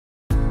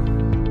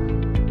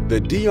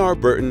The R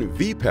Burton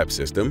vPEP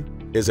system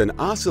is an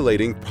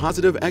oscillating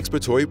positive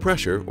expiratory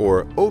pressure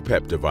or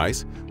OPEP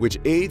device which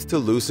aids to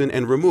loosen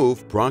and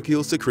remove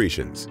bronchial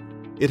secretions.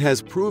 It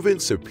has proven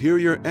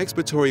superior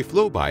expiratory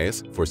flow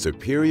bias for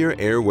superior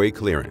airway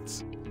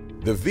clearance.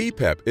 The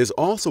vPEP is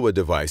also a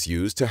device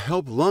used to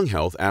help lung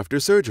health after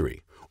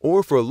surgery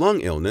or for lung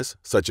illness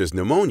such as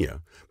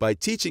pneumonia by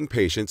teaching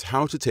patients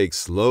how to take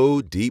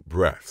slow, deep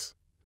breaths.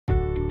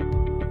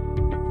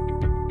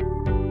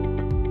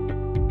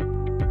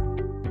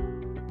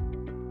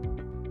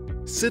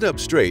 Sit up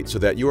straight so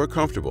that you are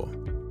comfortable.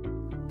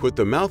 Put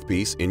the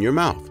mouthpiece in your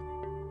mouth.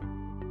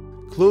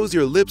 Close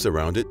your lips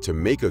around it to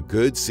make a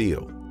good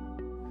seal.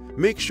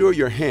 Make sure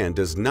your hand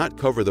does not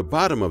cover the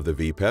bottom of the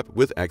vPEP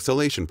with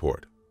exhalation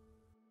port.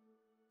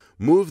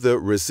 Move the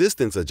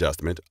resistance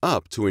adjustment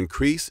up to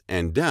increase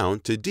and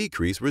down to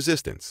decrease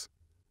resistance.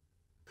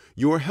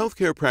 Your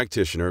healthcare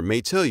practitioner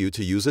may tell you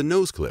to use a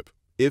nose clip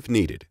if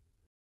needed.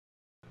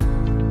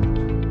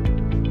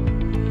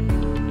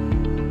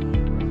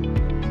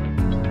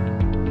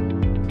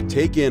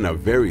 Take in a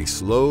very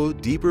slow,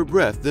 deeper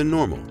breath than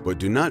normal, but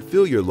do not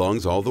fill your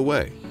lungs all the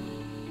way.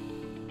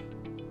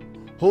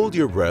 Hold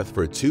your breath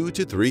for 2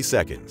 to 3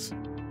 seconds.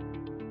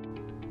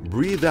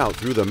 Breathe out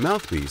through the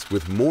mouthpiece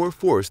with more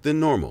force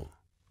than normal.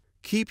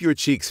 Keep your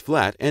cheeks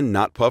flat and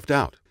not puffed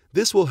out.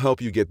 This will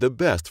help you get the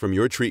best from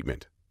your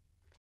treatment.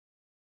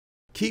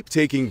 Keep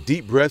taking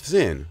deep breaths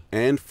in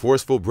and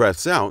forceful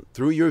breaths out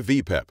through your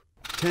vPEP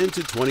 10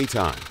 to 20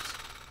 times.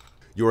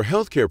 Your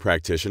healthcare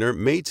practitioner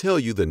may tell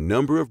you the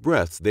number of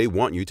breaths they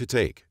want you to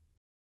take.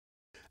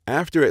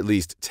 After at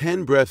least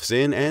 10 breaths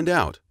in and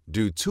out,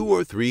 do 2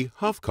 or 3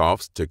 huff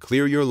coughs to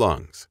clear your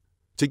lungs.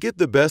 To get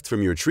the best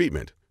from your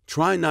treatment,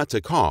 try not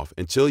to cough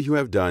until you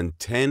have done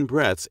 10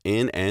 breaths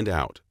in and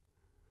out.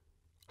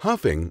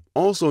 Huffing,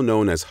 also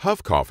known as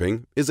huff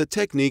coughing, is a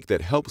technique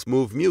that helps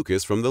move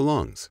mucus from the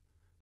lungs.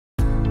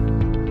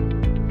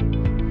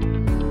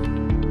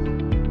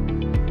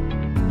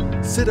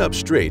 Sit up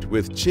straight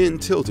with chin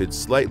tilted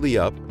slightly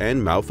up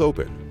and mouth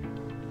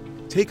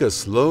open. Take a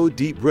slow,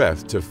 deep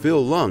breath to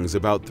fill lungs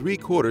about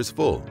 3/4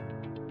 full.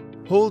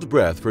 Hold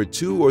breath for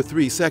 2 or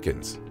 3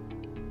 seconds.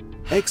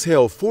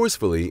 Exhale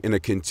forcefully in a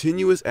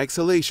continuous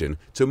exhalation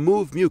to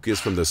move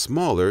mucus from the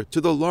smaller to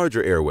the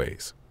larger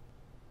airways.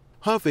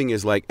 Huffing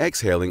is like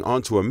exhaling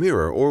onto a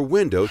mirror or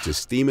window to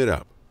steam it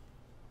up.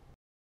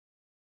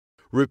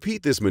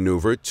 Repeat this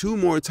maneuver 2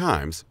 more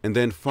times and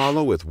then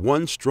follow with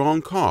 1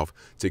 strong cough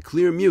to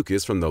clear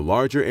mucus from the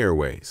larger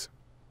airways.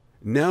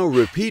 Now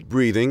repeat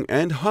breathing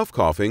and huff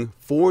coughing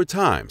 4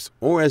 times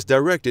or as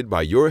directed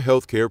by your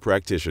healthcare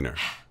practitioner.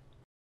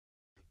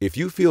 If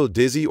you feel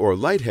dizzy or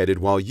lightheaded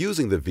while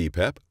using the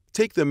vPEP,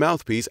 take the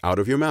mouthpiece out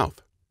of your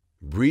mouth.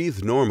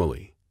 Breathe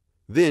normally.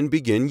 Then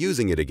begin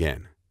using it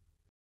again.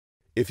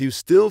 If you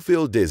still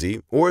feel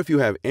dizzy or if you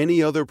have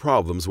any other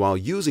problems while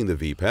using the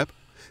vPEP,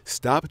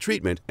 stop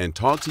treatment and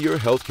talk to your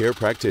healthcare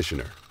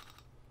practitioner.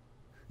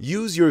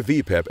 Use your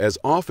vPEP as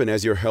often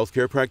as your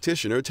healthcare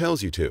practitioner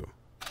tells you to.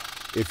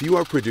 If you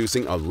are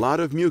producing a lot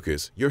of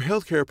mucus, your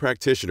healthcare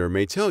practitioner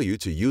may tell you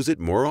to use it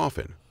more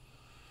often.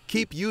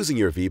 Keep using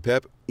your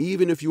vPEP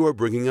even if you are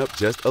bringing up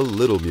just a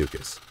little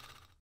mucus.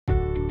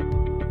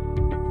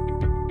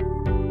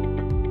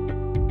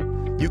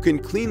 You can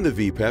clean the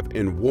vPEP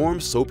in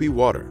warm soapy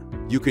water.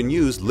 You can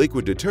use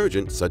liquid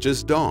detergent such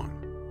as Dawn.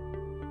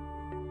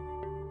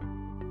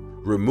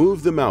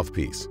 Remove the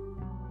mouthpiece.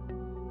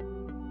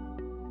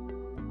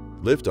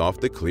 Lift off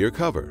the clear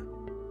cover.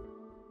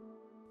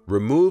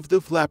 Remove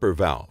the flapper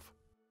valve.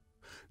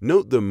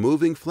 Note the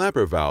moving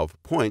flapper valve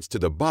points to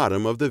the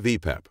bottom of the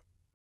vPEP.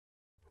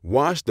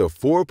 Wash the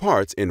 4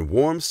 parts in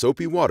warm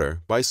soapy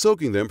water by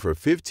soaking them for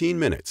 15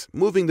 minutes,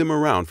 moving them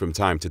around from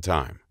time to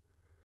time.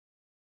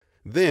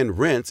 Then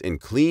rinse in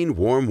clean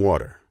warm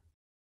water.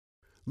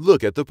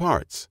 Look at the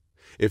parts.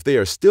 If they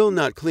are still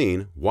not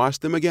clean, wash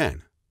them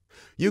again.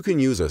 You can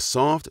use a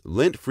soft,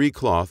 lint-free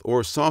cloth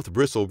or soft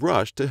bristle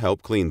brush to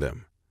help clean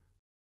them.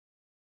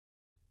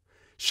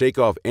 Shake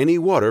off any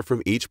water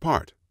from each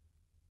part.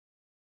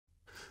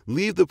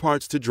 Leave the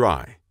parts to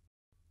dry.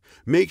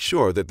 Make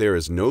sure that there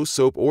is no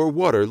soap or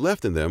water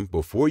left in them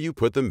before you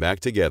put them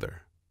back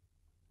together.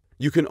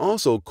 You can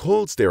also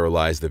cold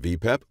sterilize the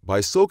vPEP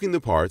by soaking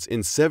the parts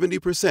in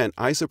 70%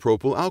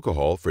 isopropyl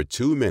alcohol for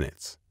 2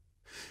 minutes.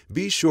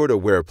 Be sure to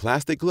wear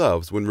plastic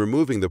gloves when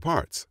removing the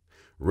parts.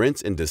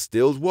 Rinse in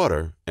distilled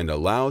water and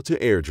allow to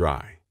air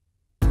dry.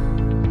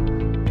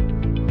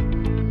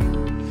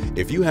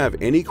 If you have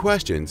any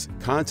questions,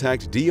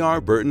 contact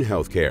R Burton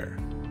Healthcare.